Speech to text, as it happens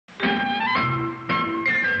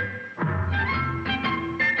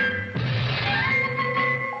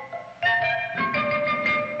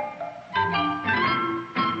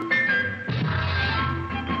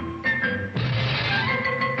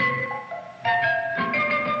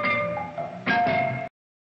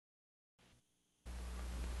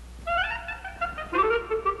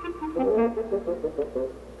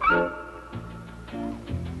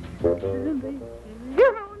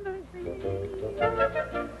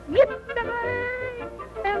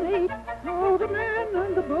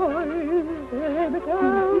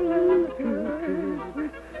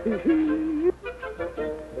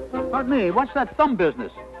Pardon me, what's that thumb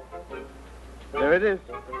business? There it is.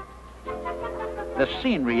 The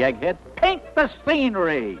scenery, egghead. Paint the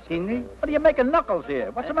scenery. Scenery? What are you making knuckles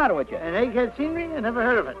here? What's the matter with you? An egghead scenery? I never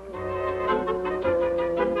heard of it.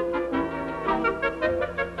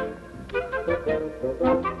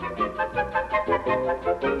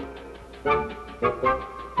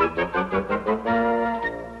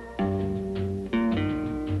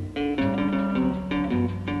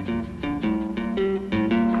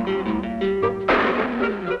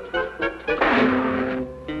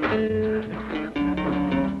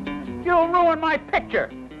 You'll ruin my picture.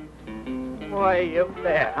 Why, you...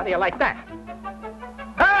 There, how do you like that?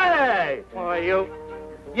 Hey! Why, you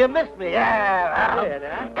missed me.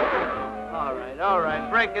 Yeah. All right.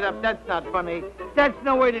 Break it up. That's not funny. That's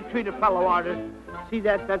no way to treat a fellow artist. See,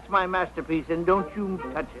 that's my masterpiece, and don't you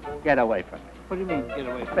touch it. Get away from me. What do you mean, get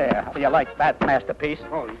away from me? There, how do you like that masterpiece?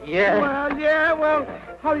 Oh, yeah. Well,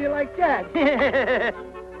 how do you like that?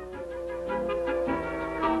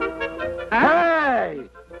 Hey!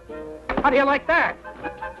 How do you like that?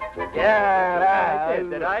 Yeah, I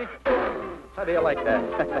did I? How do you like that?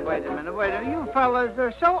 Wait a minute. You fellas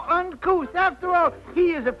are so uncouth. After all,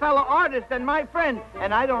 he is a fellow artist and my friend,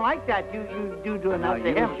 and I don't like that. You do doing Now, that to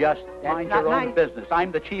you him. just mind That's your not own nice. business.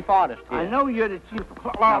 I'm the chief artist here. I know you're the chief...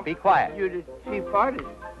 Now, be quiet. You're the chief artist,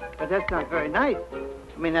 but that's not very nice.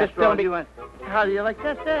 I mean, Just after all, tell me- you want... How do you like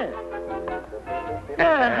that there?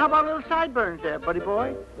 Yeah, how about little sideburns there, buddy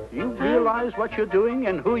boy? You realize what you're doing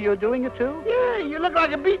and who you're doing it to? Yeah, you look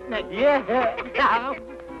like a beatnik. Yeah.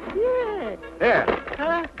 Yeah. There.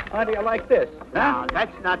 Huh? How do you like this? Now,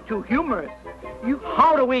 that's not too humorous.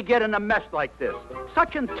 How do we get in a mess like this?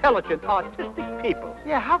 Such intelligent, artistic people.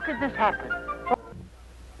 Yeah, how could this happen?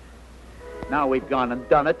 Now we've gone and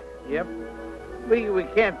done it. Yep. We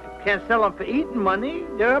can't sell them for eating money.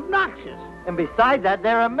 They're obnoxious. And besides that,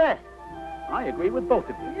 they're a mess. I agree with both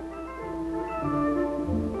of you.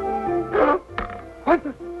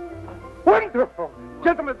 Wonderful!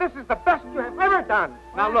 Gentlemen, this is the best you have ever done.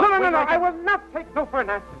 Now, look, No, I will not take no for an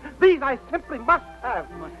answer. These I simply must have.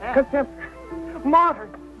 Contemporary, modern,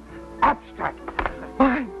 abstract.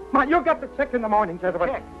 Mine. You'll get the check in the morning, gentlemen.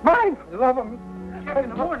 Check? Mine. Love them. Check in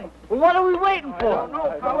the morning. Well, what are we waiting for?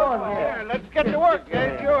 No, Come on here. Let's get to work.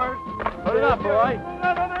 It's yours. Put it up, boy.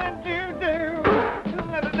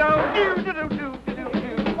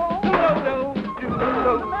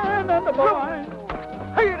 Man and the boy.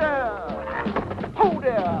 Hey there. Ho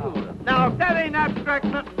there. Now, if that ain't abstract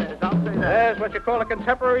nothingness, I'll say that. There's what you call a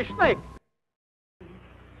contemporary snake.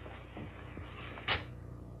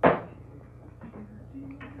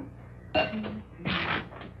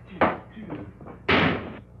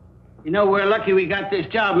 You know, we're lucky we got this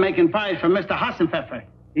job making pies for Mr. Hassenpfeffer.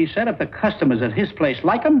 He said if the customers at his place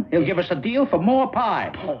like him, he'll give us a deal for more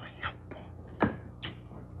pie.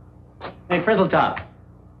 Hey, Frizzletop,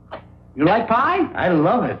 you like pie? I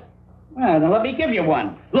love it. Well, then let me give you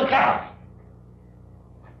one. Look out!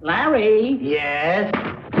 Larry. Yes?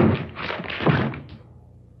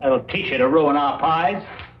 That'll teach you to ruin our pies.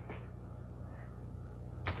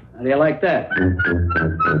 How do you like that?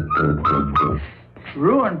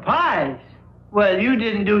 Ruin pies? Well, you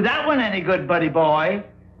didn't do that one any good, buddy boy.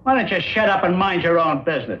 Why don't you shut up and mind your own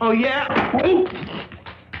business? Oh, yeah?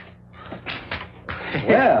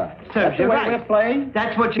 Yeah. Serves you the way right. we're playing.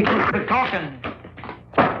 That's what you get for talking.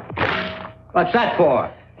 What's that for?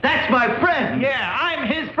 That's my friend. Yeah, I'm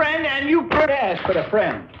his friend, and you... Yes, but a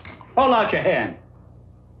friend. Hold out your hand.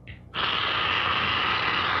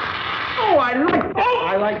 Oh, I like that.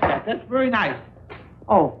 I like that. That's very nice.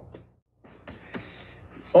 Oh.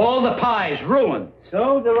 All the pies ruined.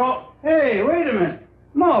 So they're all... Hey, wait a minute.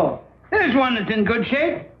 Mo, there's one that's in good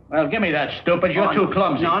shape. Well, give me that, stupid. You're too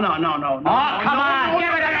clumsy. No. Oh, come on.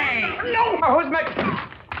 Give it to me. No, who's making...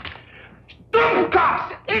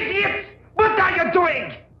 Stooges! Idiots! What are you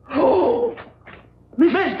doing? Oh,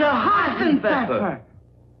 Mr. Hassenpfeffer.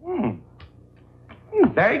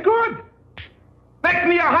 Very good. Bet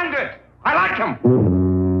me 100. I like him.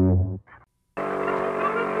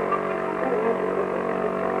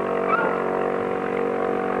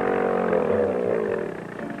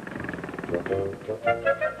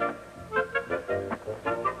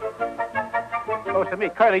 Supposed to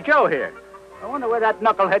meet Curly Joe here. I wonder where that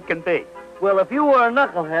knucklehead can be. Well, if you were a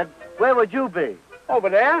knucklehead, where would you be? Over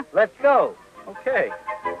there? Let's go. Okay.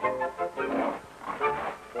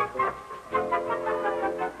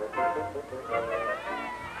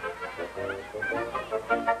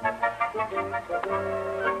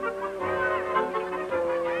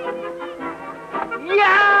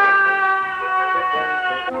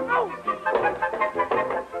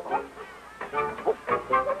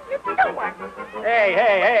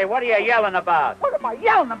 Hey, what are you yelling about? What am I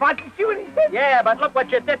yelling about? You see what he did? Yeah, but look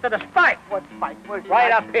what you did to the spike. What spike? Where's Right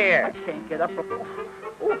that? up here. I can't get up.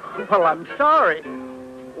 Well, I'm sorry.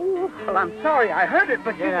 Well, I'm sorry I heard it,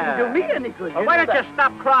 but you didn't do me any good. Well, why don't you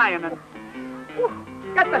stop crying and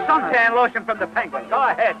get the suntan lotion from the penguin? Go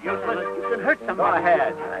ahead, useless. You can hurt somebody. Go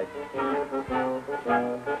ahead.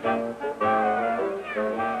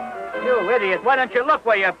 You idiot. Why don't you look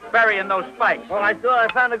where you're burying those spikes? Well, I thought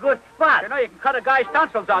I found a good spot. You know, you can cut a guy's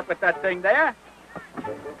tonsils out with that thing there.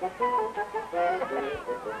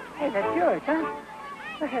 Hey, that's yours, huh?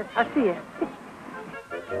 Go ahead. I'll see you.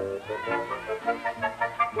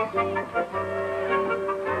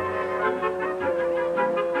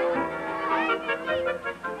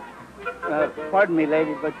 Pardon me,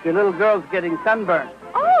 lady, but your little girl's getting sunburned.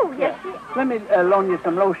 Oh, yes. Let me loan you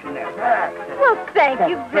some lotion there. Well, thank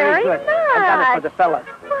you very good. much. I got it for the fellas.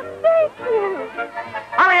 Well, thank you.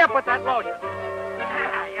 Hurry up with that lotion.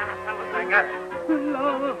 I got it.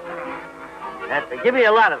 That's it. Give me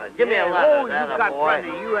a lot of it. Give me a lot of it. You got boy.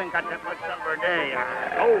 plenty. You ain't got that much sunburn day.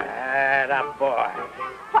 That boy.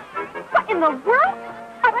 What in the world?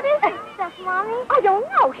 What is this stuff, Mommy? I don't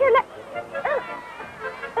know. Here, let...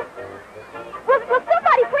 Will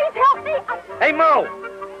somebody please help me? Hey, Mo!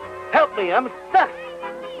 Help me. I'm stuck.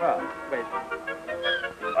 Well, wait.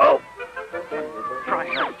 Oh! Try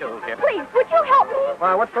not to, Jim. Please, would you help me?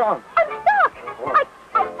 Well, what's wrong? I'm stuck.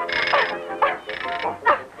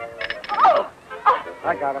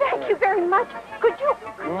 I got it. Thank you very much. Could you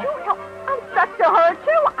help? I'm stuck to her,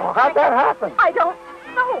 too. Well, how'd that happen? I don't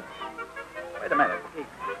know. Wait a minute.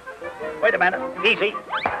 Wait a minute. Easy.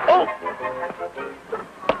 Oh!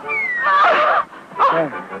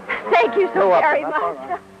 Thank you so You're welcome. very That's much. all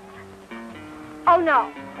right. Oh,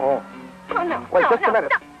 no. Oh. Oh, no. Wait, no, just a no,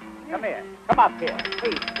 minute. no. Come here. Come up here.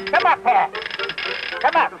 Please. Come up here.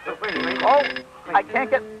 Come up. Oh, I can't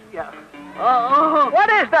get... Yeah. What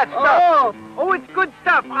is that stuff? Oh, it's good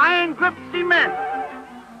stuff. Iron grip cement.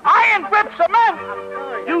 Iron grip cement!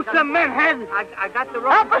 You cement head. I got the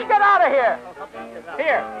rope. Help us get out of here.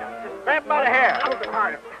 Here. Just grab by the hair. A little bit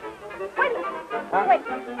harder. Wait.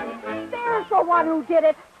 There's the one who did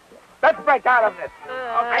it. Let's break out of this.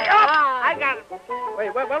 Okay, up. I got it. Wait,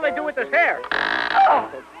 what'll they do with this hair?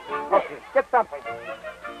 Okay, get something.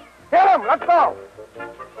 Hit him. Let's go.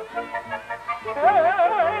 Here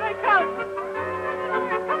they come.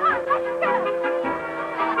 Come on, let's go.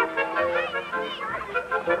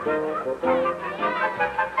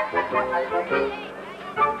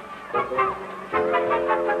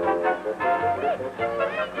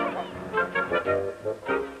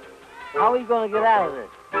 How are we going to get out of this?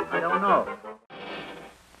 I don't know.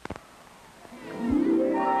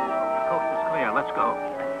 Coast is clear. Let's go.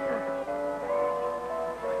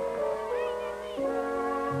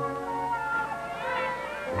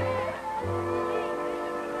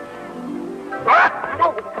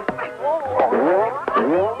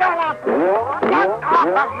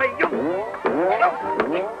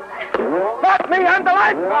 Got me on the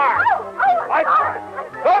lifeguard! I'm sorry.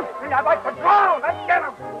 Don't see, I'd like to drown! Let's get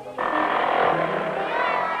him!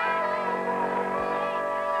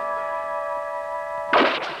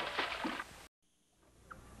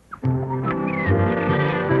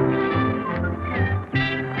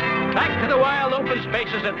 Back to the wild open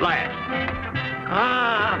spaces at last.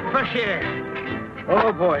 Ah, fresh air.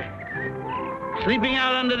 Oh, boy. Sleeping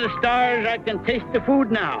out under the stars, I can taste the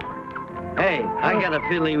food now. Hey, I got a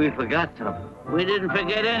feeling we forgot something. We didn't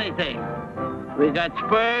forget anything. We got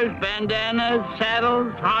spurs, bandanas,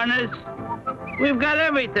 saddles, harness. We've got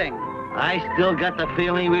everything. I still got the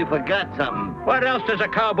feeling we forgot something. What else does a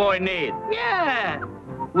cowboy need? Yeah.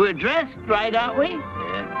 We're dressed right, aren't we?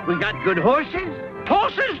 Yeah. We got good horses.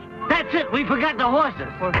 Horses? That's it. We forgot the horses.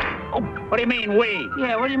 Oh, what do you mean, we?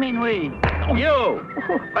 Yeah, what do you mean we? You.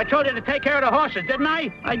 I told you to take care of the horses, didn't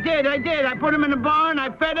I? I did. I put them in the barn. I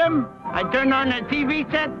fed them. I turned on the TV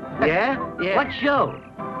set. Yeah? Yeah. What show?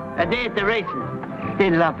 A day at the races. They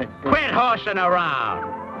love it. Quit horsing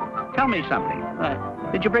around. Tell me something.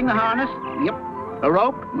 Did you bring the harness? Yep. A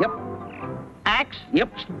rope? Yep. Axe?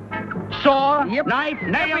 Yep. Saw? Yep. Knife?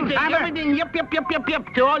 Nails? Everything. Yep.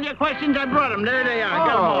 To all your questions, I brought them. There they are. Got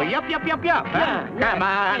 'em all. Yep. Huh? Yeah. Come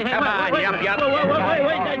on. Wait, Yep.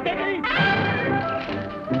 Wait. Take it easy.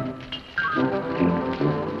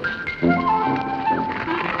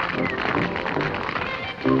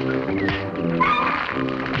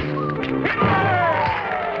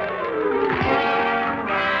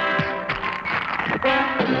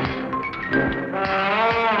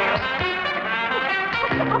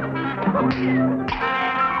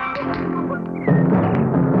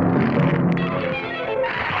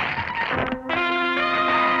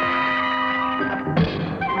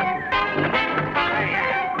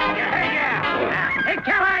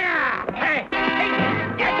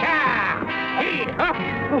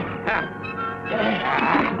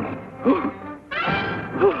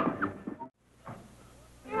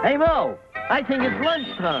 Hey, Mo, I think it's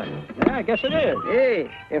lunchtime. Yeah, I guess it is. Hey,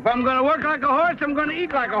 if I'm going to work like a horse, I'm going to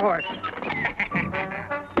eat like a horse.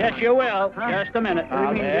 Yes, you will. Just a minute. What do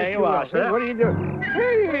you mean, There yes, you you are, will? sir. What are you doing?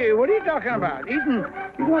 Hey, what are you talking about? Eating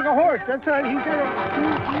like a horse. That's right. He said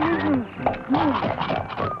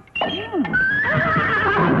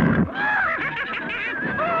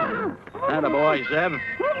Atta boy, Zeb.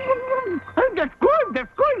 That's good.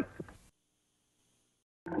 That's good.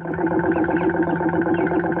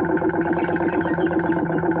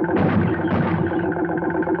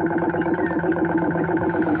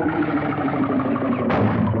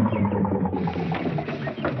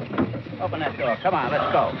 Open that door. Come on,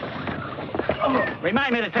 let's go.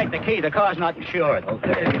 Remind me to take the key. The car's not insured.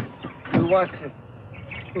 Okay. You watch it.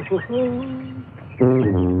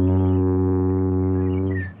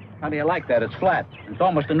 How do you like that? It's flat. It's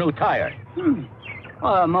almost a new tire.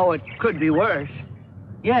 Oh, Mo, it could be worse.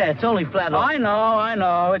 Yeah, it's only flat on. I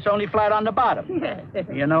know. It's only flat on the bottom.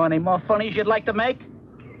 You know any more funnies you'd like to make?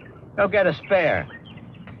 Go get a spare.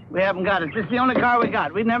 We haven't got it. This is the only car we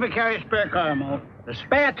got. We never carry a spare car, Mo. The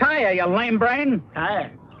spare tire, you lame brain.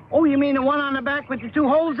 Tire? Oh, you mean the one on the back with the 2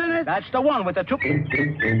 holes in it? That's the one with the 2...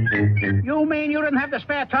 You mean you didn't have the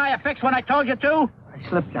spare tire fixed when I told you to? I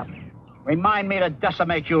slipped up. Remind me to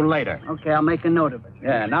decimate you later. Okay, I'll make a note of it.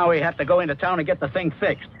 Yeah, now we have to go into town and get the thing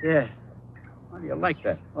fixed. Yeah. How do you like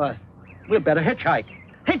that? What? We better hitchhike.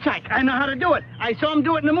 Hitchhike. I know how to do it. I saw him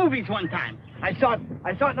do it in the movies one time. I saw it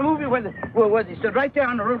in the movie where he stood right there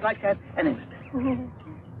on the roof like that, and it...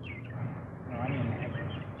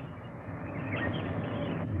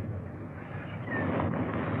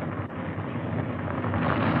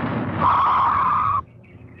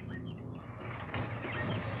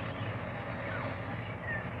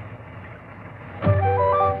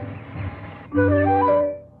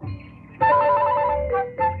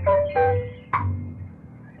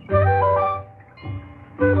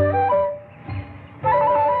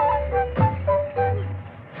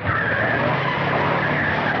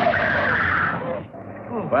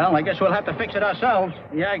 Well, I guess we'll have to fix it ourselves.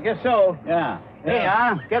 Yeah, I guess so. Yeah. Hey,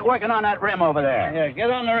 get working on that rim over there. Yeah, get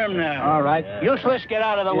on the rim now. All right. Useless, get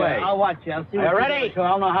out of the way. I'll watch you. I'll see Are what you you ready? do, so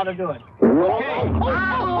I'll know how to do it. Okay.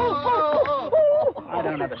 I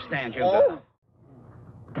don't understand you.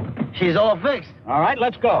 She's all fixed. All right,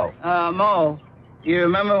 let's go. Mo, you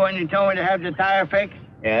remember when you told me to have the tire fixed?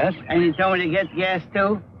 Yes? And you told me to get gas,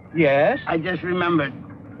 too? Yes? I just remembered.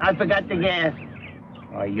 I forgot the gas.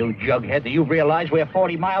 Oh, you jughead, do you realize we're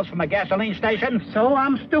 40 miles from a gasoline station? So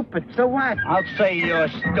I'm stupid. So what? I'll say you're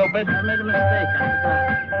stupid. I made a mistake.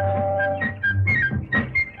 I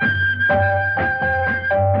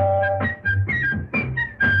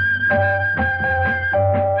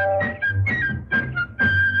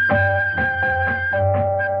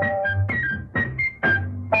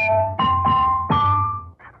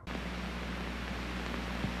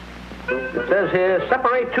It says here,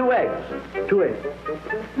 separate 2 eggs. 2 eggs.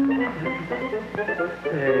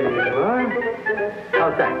 There you are.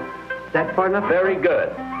 How's that? Is that far enough? Very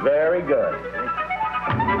good. Very good.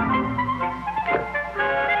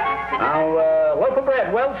 Now, loaf of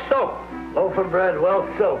bread, well soaked. Loaf of bread, well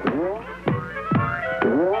soaked.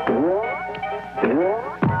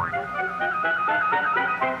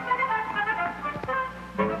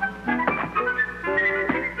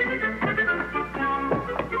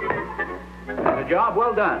 Job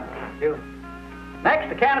well done.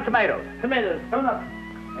 Next, a can of tomatoes. Tomatoes, coming up.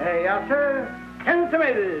 Hey, yes, sir. 10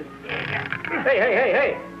 tomatoes.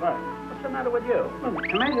 Hey. What? What's the matter with you? Well,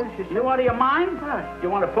 tomatoes, you You out of your mind? What? You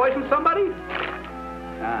want to poison somebody?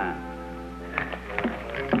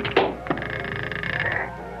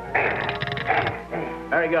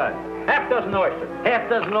 Very good. Half dozen oysters. Half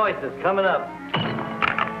dozen oysters coming up.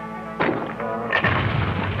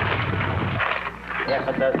 Half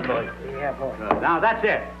a dozen oysters. Good. Now, that's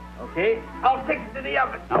it. Okay, I'll take it to the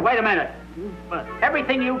oven. Now, wait a minute. What?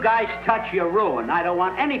 Everything you guys touch, you ruin. I don't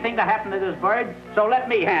want anything to happen to this bird, so let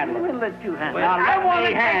me handle it. We'll let you handle it. Now, let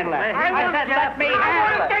me handle it. I said let me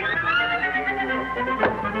handle it.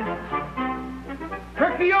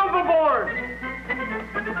 Turkey overboard!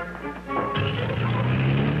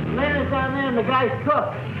 Laying us down there and the guy's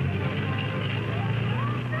cook.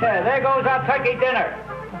 Yeah, there goes our turkey dinner.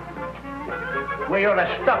 We ought to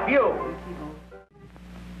stuff you.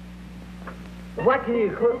 What can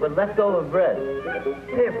you cook with leftover bread?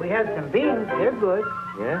 Hey, if we had some beans, they're good.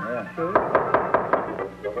 Yeah?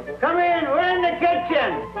 Come in, we're in the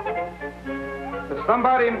kitchen.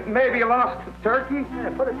 Somebody maybe lost turkey? Yeah,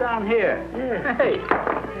 put it down here. Yeah. Hey,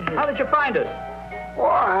 how did you find us? Well,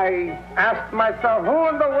 I asked myself, who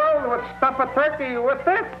in the world would stuff a turkey with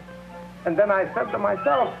this? And then I said to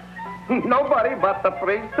myself, nobody but the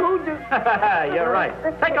Three Stooges. You're right.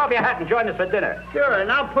 Take off your hat and join us for dinner. Sure,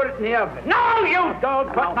 and I'll put it in the oven. No, you don't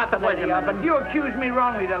put nothing in the oven. You accused me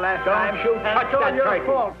wrongly the last time. Don't you touch It's all that your turkey.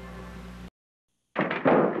 fault.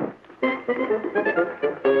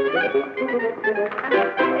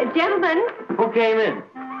 Gentlemen, Who came in?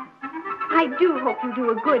 I do hope you do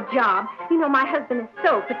a good job. You know, my husband is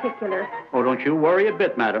so particular. Oh, don't you worry a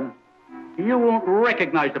bit, madam. You won't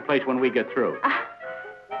recognize the place when we get through.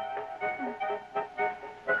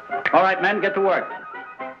 All right, men, get to work.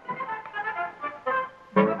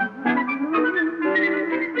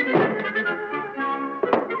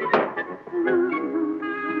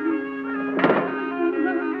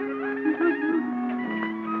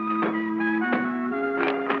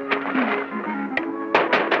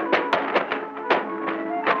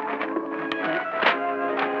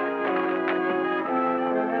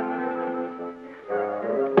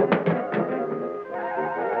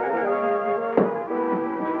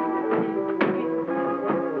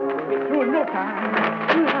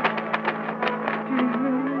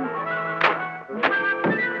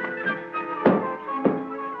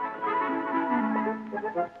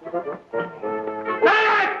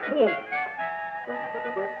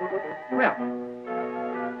 Well,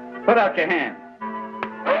 put out your hand.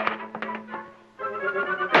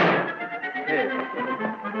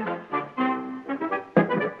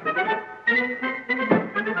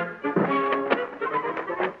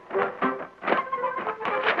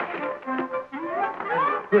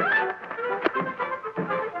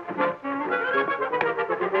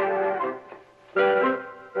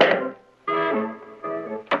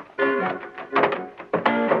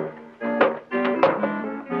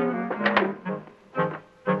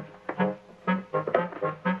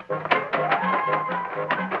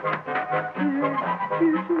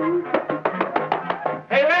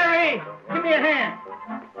 Hey, Larry, give me a hand.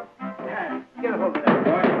 Yeah, get a hold of that,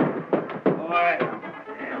 boy. Boy.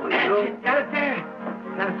 There we go. Got it there.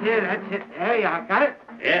 That's it, that's it. There you are. Got it?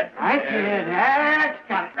 Yeah. Right there. That's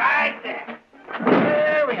got it. Right there.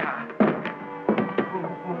 There we are.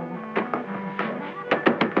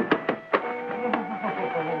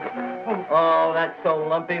 Oh, that's so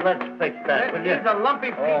lumpy. Let's fix that, will you? It's a lumpy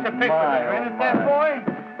piece Oh, of paper my, there, oh, isn't it, there, my. boy?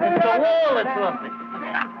 It's the wall that's lumpy.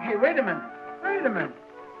 Hey, wait a minute. Wait a minute.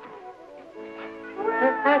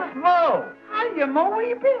 That's Mo. Hiya, Mo. Where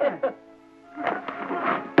you been? What's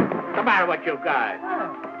the matter with you guys?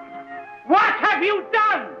 What have you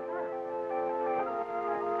done?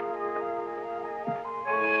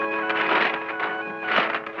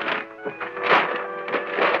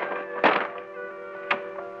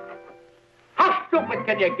 How stupid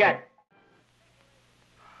can you get?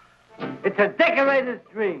 It's a decorator's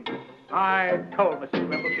dream. I told Mrs.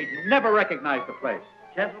 Wimble she'd never recognize the place.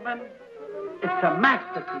 Gentlemen, it's a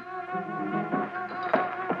masterpiece.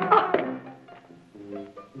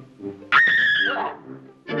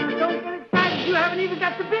 Don't get excited. You haven't even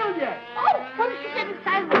got the bill yet. Oh, what did you get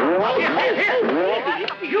excited about?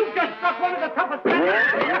 Here. You just struck one of the toughest men.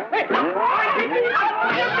 Hey,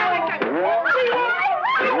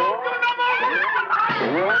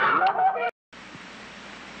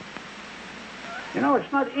 You know,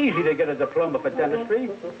 it's not easy to get a diploma for dentistry.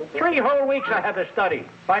 3 whole weeks I had to study,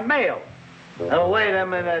 by mail. Oh, wait a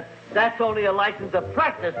minute. That's only a license to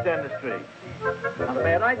practice dentistry. Not a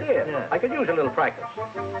bad idea. Yeah. I could use a little practice.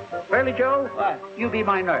 Fairly, Joe? What? You be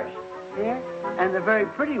my nurse. Yeah, and a very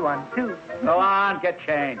pretty one, too. Go on, get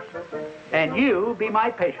changed. And you be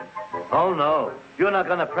my patient. Oh, no. You're not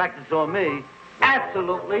going to practice on me.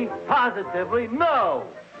 Absolutely, positively, no.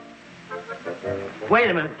 Wait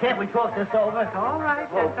a minute. Can't we talk this over? All right,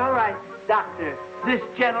 that's all right. Doctor, this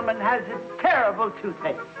gentleman has a terrible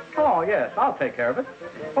toothache. Oh, yes, I'll take care of it.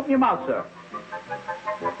 Open your mouth, sir.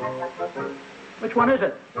 Which one is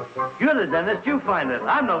it? You're the dentist. You find it.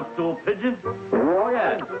 I'm no stool pigeon. Oh,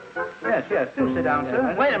 yes. Yes. Do sit down,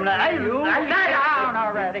 sir. Wait a minute. I Sit down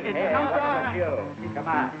already. Here, look you. Come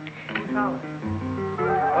on.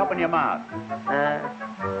 Open your mouth.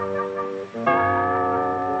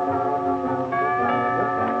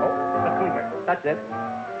 Oh, cleaner. That's it.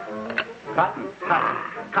 Cotton.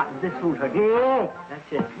 Cotton, this won't hurt.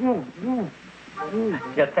 That's it.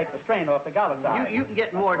 Just take the strain off the gallus side. You can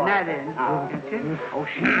get more than that in. Ah. Can't you? Oh,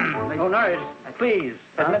 shit. Oh, nurse, please,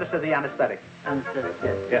 administer the anesthetic. Anesthetic,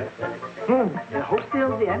 Yes. Hold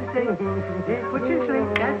still, the anesthetic. Put your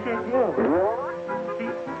sleep. That's it.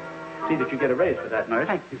 See that you get a raise for that, nurse.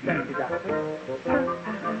 Thank you, doctor.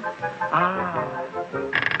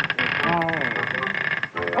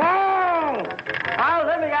 Oh! I'll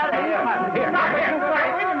let me out of here.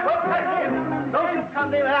 Don't you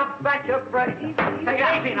come near, I'll back your brain. Take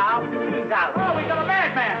it easy now. He's out. Oh, we got a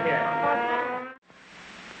madman here.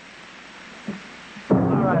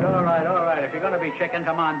 All right. If you're going to be chicken,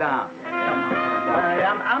 come on down.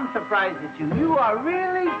 I'm surprised at you. You are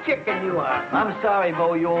really chicken, you are. I'm sorry,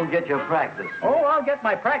 Bo, you won't get your practice. Oh, I'll get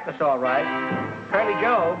my practice all right. Curly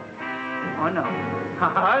Joe. Oh, no.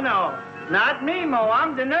 Oh, no. Not me, Mo.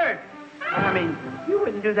 I'm the nurse. I mean, you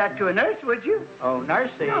wouldn't do that to a nurse, would you? Oh,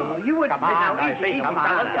 nursey. No, you wouldn't. Come on, Now, Nursey, easy, come easy,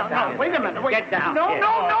 on. fellas. No, wait a minute. Wait. Get down. No,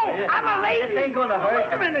 Here. I'm a lady. This ain't gonna hurt.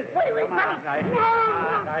 Wait a minute. Wait. Come on, Nursey. No. Come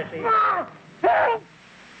on, Nursey.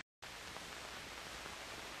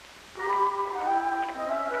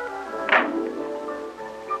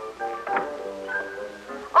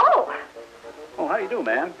 Oh, how do you do,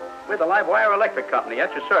 ma'am? We're the Live Wire Electric Company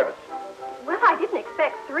at your service. Well, I didn't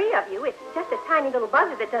expect 3 of you. It's just a tiny little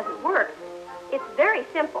buzzer that doesn't work. It's very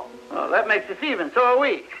simple. Oh, that makes us even. So are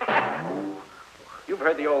we. You've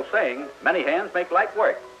heard the old saying, many hands make light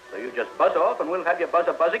work. So you just buzz off and we'll have your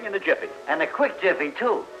buzzer buzzing in a jiffy. And a quick jiffy,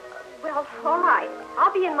 too. Well, all right.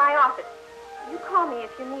 I'll be in my office. You call me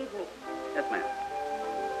if you need me. Yes, ma'am.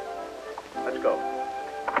 Let's go.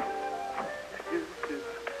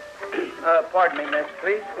 Pardon me, miss.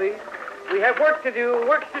 Please. We have work to do.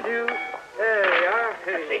 There we are.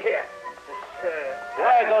 Let's see here. The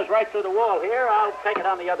wire goes right through the wall here. I'll take it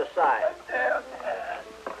on the other side.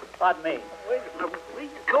 Pardon me. Wait a minute. Where you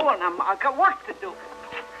going? I've got work to do.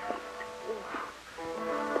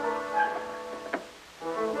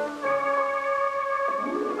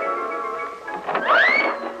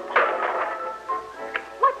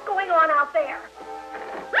 What's going on out there?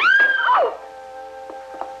 Oh!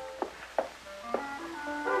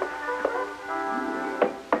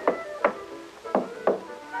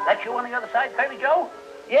 That you on the other side, Curly Joe?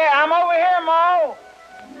 Yeah, I'm over here, Mo.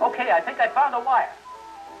 Okay, I think I found a wire.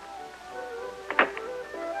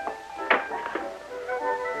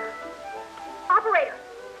 Operator!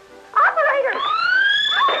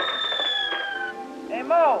 Hey,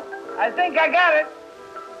 Mo, I think I got it.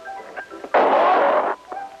 Oh,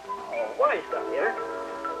 wire's stuff here.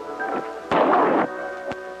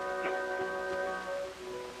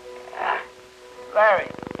 Larry,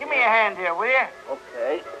 give me a hand here, will you?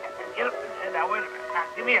 Okay. Get up. Now, wait a minute. Now,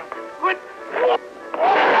 give me a... Good.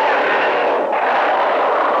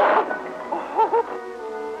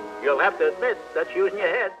 You'll have to admit that's using your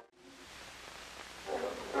head.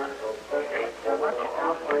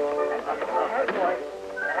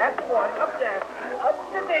 That boy, up there. Up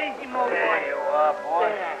the daisy, Mo. There you are, boy.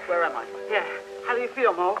 Yeah. Where am I? Yeah. How do you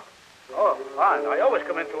feel, Mo? Oh, fine. I always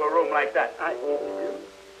come into a room like that.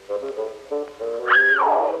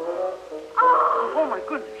 Oh, my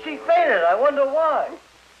goodness. She fainted. I wonder why.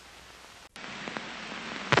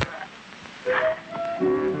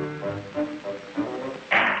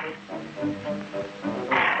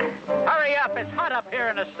 Hurry up. It's hot up here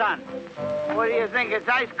in the sun. What do you think? It's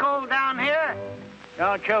ice cold down here?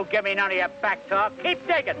 Don't you give me none of your back talk. Keep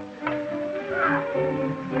digging.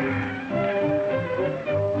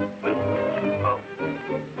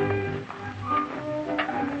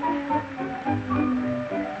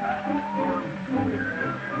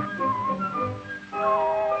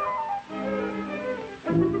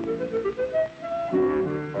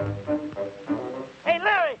 Hey,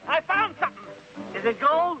 Larry, I found something. Is it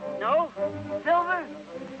gold? No. Silver?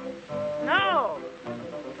 No.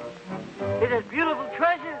 Is it beautiful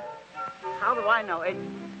treasure? How do I know?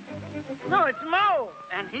 No, it's Mo,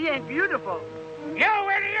 and he ain't beautiful. You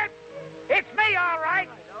idiot! It's me, all right.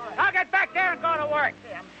 I'll get back there and go to work.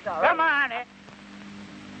 I'm sorry. Come on.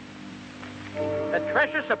 The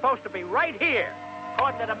treasure's supposed to be right here,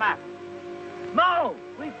 according to the map. Mo,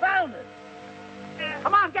 we found it.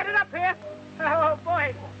 Come on, get it up here. Oh,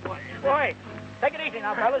 boy. Boy. Take it easy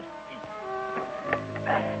now, fellas.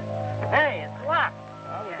 Hey, it's locked.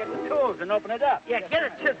 Well, we'll get the tools and open it up. Yeah, get a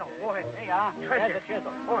chisel, boy. There you are. Treasure. There's a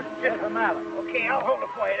chisel. Oh, Here's the mallet. Okay, I'll hold it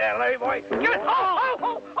for you there, Larry boy. Give it.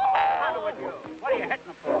 Oh! What are you hitting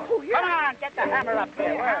them for? Oh, yeah. Come on, get the hammer up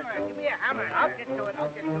here. Give me a hammer. I'll get to it.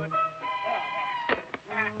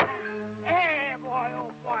 Hey, boy,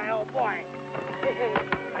 oh, boy.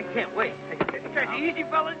 I can't wait. Treasure, easy,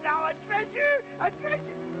 fellas, now. A treasure.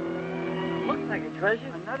 Looks like a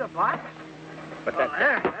treasure. Another box? But that's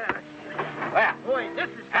there. Well, Boy, this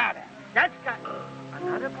is got it. That's got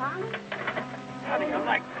another box? How do you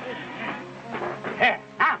like this? here,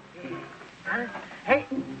 now. Hey.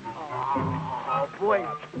 Oh, boy.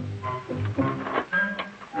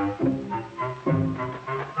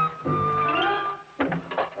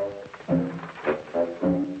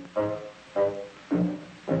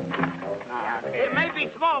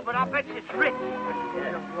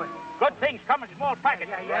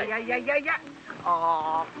 yeah.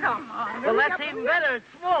 Oh, come on. Well, that's even better. It's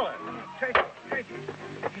smaller. Tracy.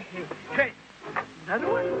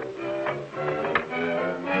 Another one?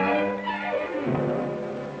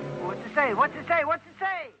 What's it say? What's it say?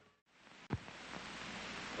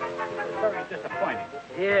 Very disappointing.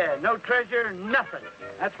 Yeah, no treasure, nothing.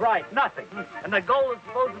 That's right, nothing. And the gold is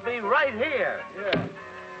supposed to be right here. Yeah,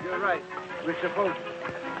 you're right. We're supposed to.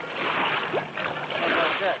 How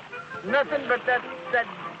about that? Nothing but that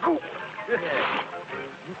goo. Yeah.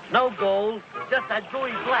 No gold, just that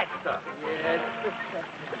gooey black stuff. Yeah.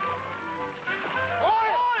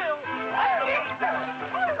 Oil!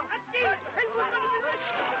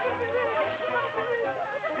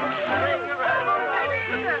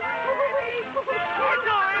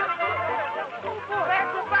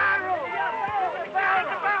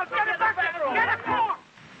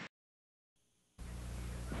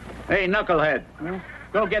 Hey, knucklehead.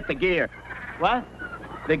 Go get the gear. What?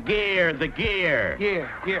 The gear. Gear.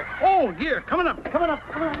 Oh, gear. Coming up.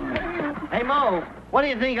 Hey, Mo, what do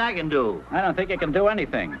you think I can do? I don't think you can do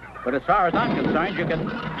anything. But as far as I'm concerned, you can...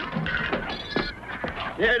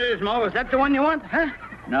 There it is, Mo. Is that the one you want, huh?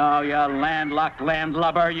 No, you landlocked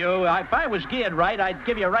landlubber, you. If I was geared right, I'd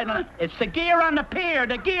give you right on... It's the gear on the pier.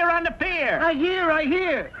 The gear on the pier. I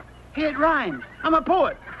hear. Hey, it rhymes. I'm a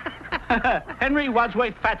poet. Henry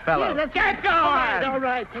Wadsworth Fatfellow. Yeah, that's Get going! All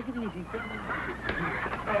right. Take it easy.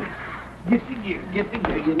 Get the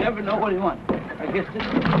gear. You never know what you want. I guess this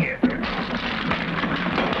is the gear.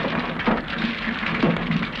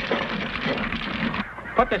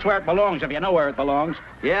 Put this where it belongs, if you know where it belongs.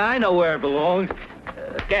 Yeah, I know where it belongs.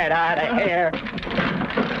 Get out of here.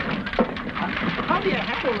 How do you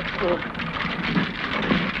handle it, Stooges?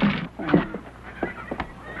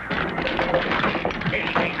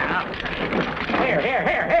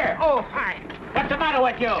 Here. Oh, hi. What's the matter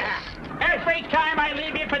with you? Every time I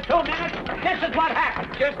leave you for 2 minutes, this is what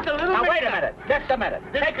happens. Just a little Now, bit. wait a minute. Just a minute.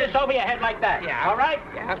 Take this over your head like that. Yeah. All right?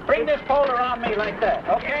 Yeah. Bring this pole around me like that,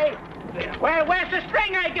 okay? Yeah. Where's the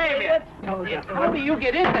string I gave you? How do you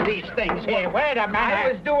get into these things Here, wait a minute.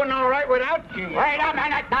 I was doing all right without you. Wait a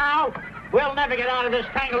minute now. We'll never get out of this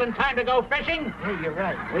tangle in time to go fishing. Hey, you're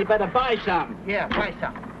right. We better buy some. Yeah, buy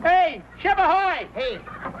some. Hey, ship ahoy! Hey.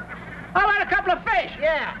 How about a couple of fish?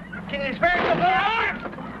 Yeah. Can you spare some more?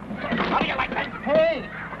 How do you like that? Hey.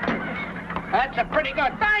 That's a pretty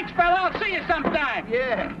good. Thanks, fella. I'll see you sometime.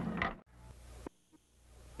 Yeah.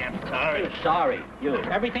 I'm sorry. You're sorry. You.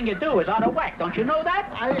 Everything you do is out of whack. Don't you know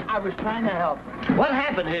that? I was trying to help. What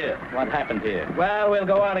happened here? What happened here? Well, we'll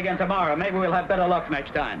go out again tomorrow. Maybe we'll have better luck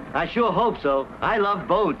next time. I sure hope so. I love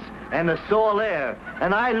boats and the salt air.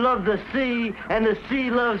 And I love the sea, and the sea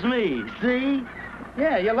loves me. See?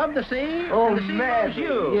 Yeah, you love the sea? Oh, and the sea man. loves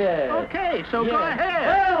you. Yeah. Okay, so go Yeah. ahead.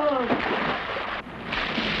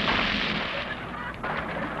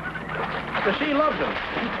 The sea loves him.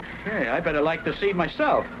 Hey, I better like the sea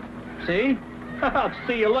myself. See? I'll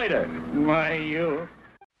see you later. Why, you...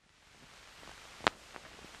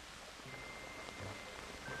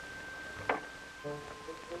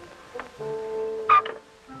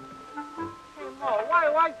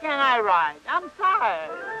 Why can't I ride? I'm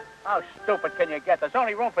tired. How stupid can you get? There's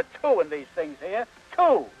only room for 2 in these things here.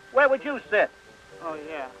 2. Where would you sit? Oh,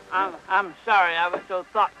 yeah. I'm sorry. I was so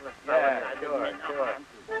thoughtless. Yeah, I sure.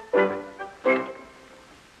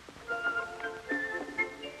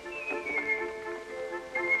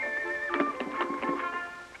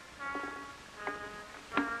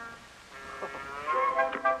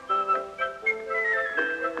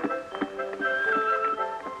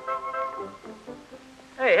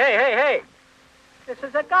 Hey. This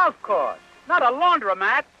is a golf course, not a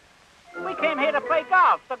laundromat. We came here to play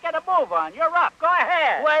golf, so get a move on. You're up. Go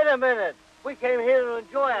ahead. Wait a minute. We came here to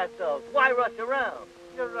enjoy ourselves. Why rush around?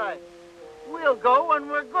 You're right. We'll go when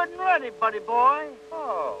we're good and ready, buddy boy.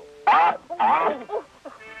 Oh. All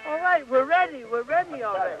right, we're ready already. Come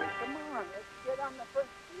on, let's get on the first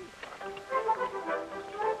tee.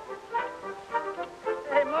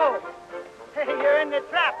 Hey, Mo. Hey, you're in the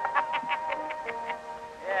trap.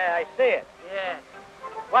 Yeah, I see it. Yeah.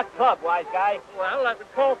 What club, wise guy? Well, I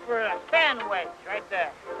would call for a stand wedge right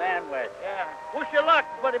there. Sandwich. Yeah. Wish you luck,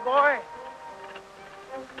 buddy boy.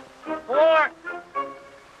 4.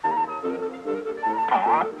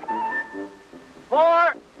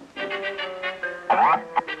 4.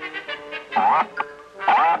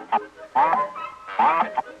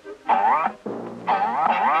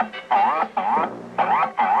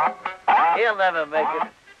 He'll never make it.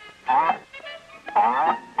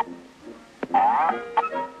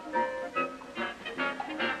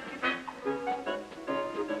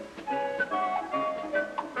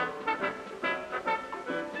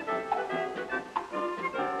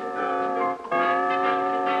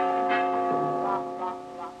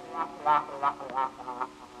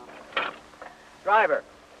 Driver.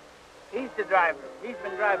 He's the driver. He's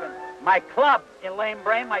been driving. My club, you lame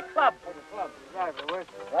brain, my club. Oh, the club. Driver, where's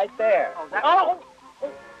it? Right there. Oh, that... Oh!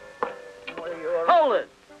 Hold it.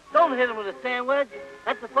 Don't hit him with a sand wedge.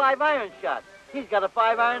 That's a 5-iron shot. He's got a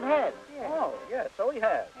 5-iron head. Yeah. Oh, yeah, so he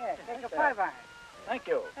has. Yeah, take a 5-iron. Thank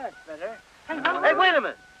you. That's better. Hey, wait a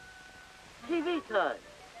minute. TV time.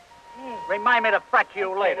 Yeah. Remind me to frack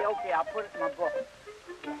you later. Okay, I'll put it in my book.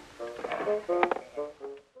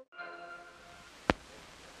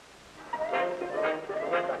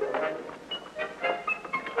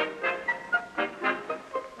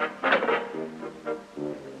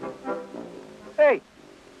 Hey,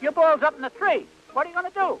 your ball's up in the tree. What are you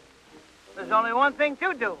going to do? There's only one thing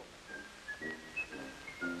to do.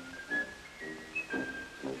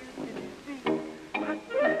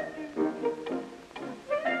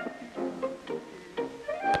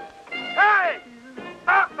 Hey!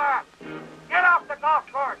 Stop that! Get off the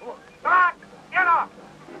golf course! Stop! Get off!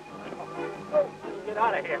 Get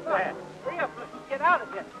out of here, man. Hurry up, let's get out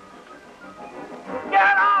of here.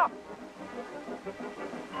 Get off!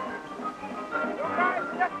 You guys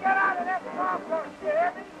just get out of that golf course, you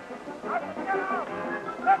hear me? Now just get off!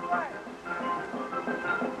 This way!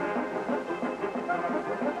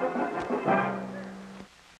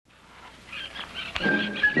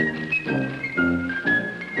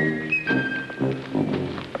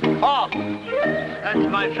 Halt. That's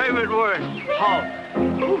my favorite word. Halt.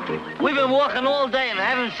 We've been walking all day and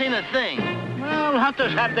haven't seen a thing. Well,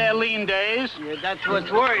 hunters have their lean days. Yeah, that's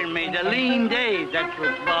what's worrying me. The lean days. That's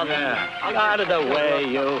what's bothering me. Out of the way,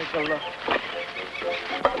 you.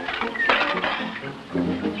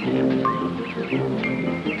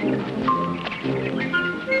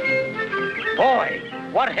 Boy,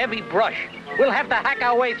 what heavy brush. We'll have to hack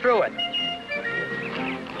our way through it.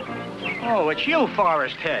 Oh, it's you,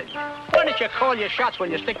 Forest Head. Why don't you call your shots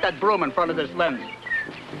when you stick that broom in front of this lens?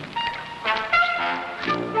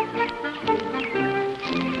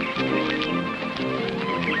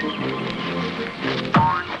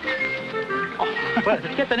 Oh, well,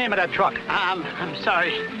 get the name of that truck. I'm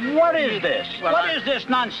sorry. What is this? Well, What is this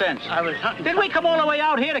nonsense? I was hunting. Did we come all the way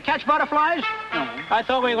out here to catch butterflies? No. I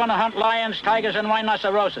thought we were going to hunt lions, tigers, and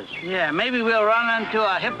rhinoceroses. Yeah, maybe we'll run into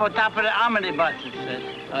a hippopotamus omnibus, it says.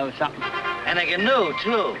 Oh, something. And a canoe,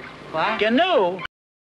 too. What? Canoe?